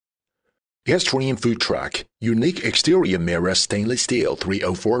Extreme food truck, unique exterior mirror stainless steel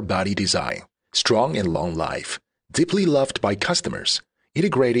 304 body design, strong and long life, deeply loved by customers,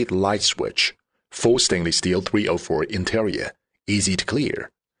 integrated light switch, full stainless steel 304 interior, easy to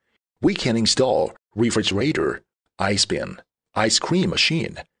clear. We can install refrigerator, ice bin, ice cream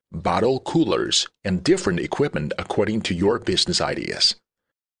machine, bottle coolers, and different equipment according to your business ideas.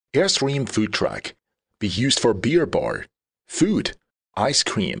 Airstream food truck, be used for beer bar, food, ice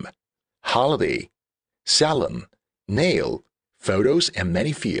cream, holiday, salon, nail, photos, and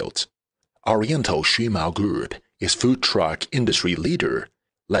many fields. Oriental Shimao Group is food truck industry leader.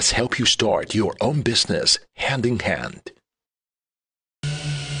 Let's help you start your own business hand in hand.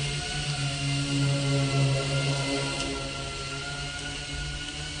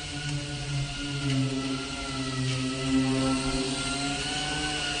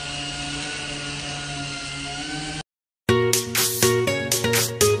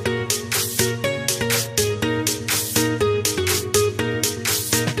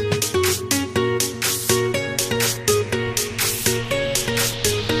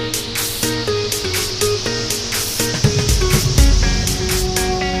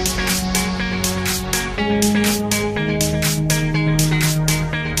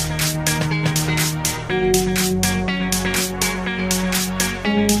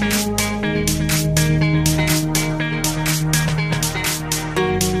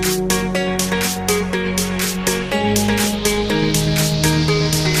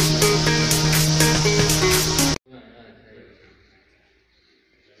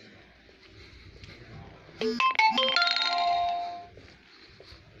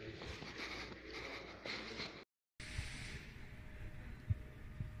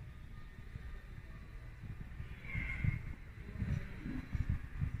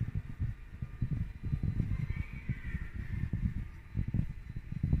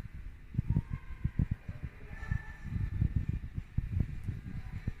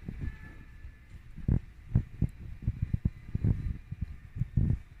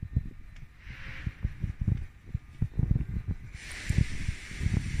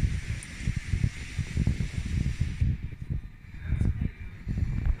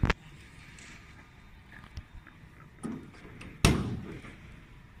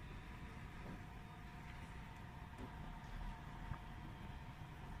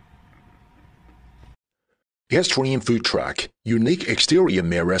 Extreme food truck, unique exterior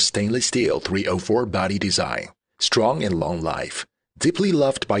mirror stainless steel 304 body design, strong and long life, deeply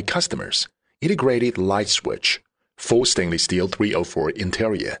loved by customers, integrated light switch, full stainless steel 304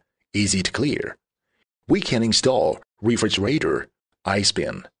 interior, easy to clear. We can install refrigerator, ice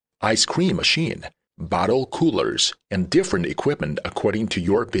bin, ice cream machine, bottle coolers, and different equipment according to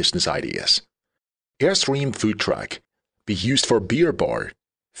your business ideas. Airstream food truck, be used for beer bar,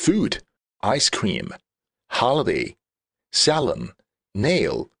 food, ice cream, holiday, salon,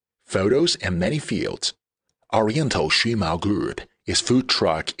 nail, photos, and many fields. Oriental Shimao Group is food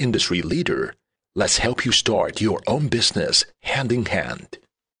truck industry leader. Let's help you start your own business hand in hand.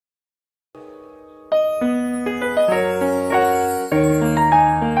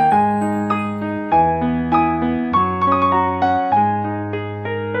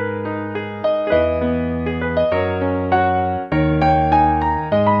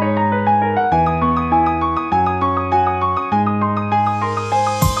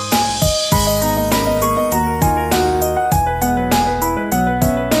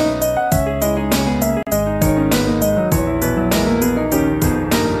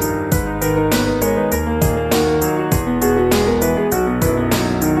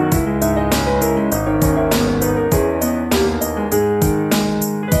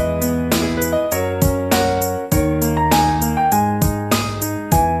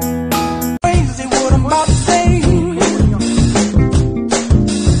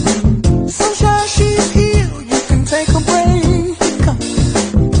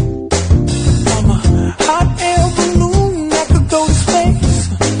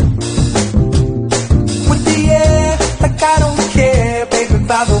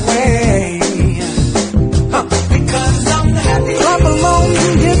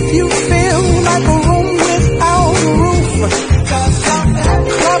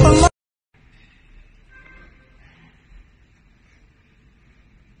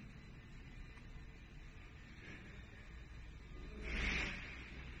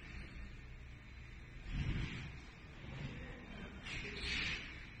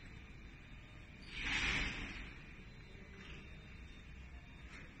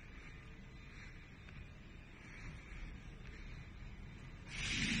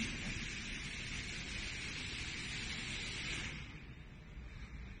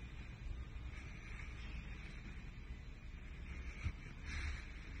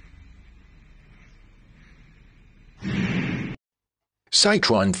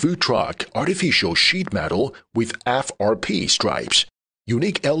 Citroen food truck artificial sheet metal with FRP stripes.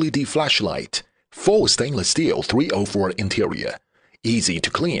 Unique LED flashlight. Full stainless steel 304 interior. Easy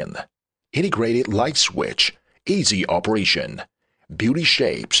to clean. Integrated light switch. Easy operation. Beauty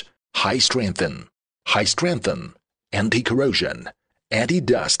shapes. High strengthen. Anti-corrosion.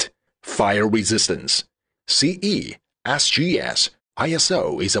 Anti-dust. Fire resistance. CE, SGS,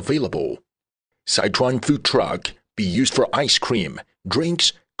 ISO is available. Citroen food truck be used for ice cream,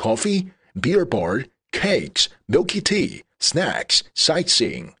 drinks, coffee, beer bar, cakes, milky tea, snacks,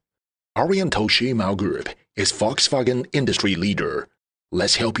 sightseeing. Oriental Shimao Group is Volkswagen industry leader.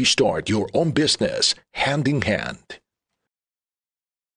 Let's help you start your own business hand in hand.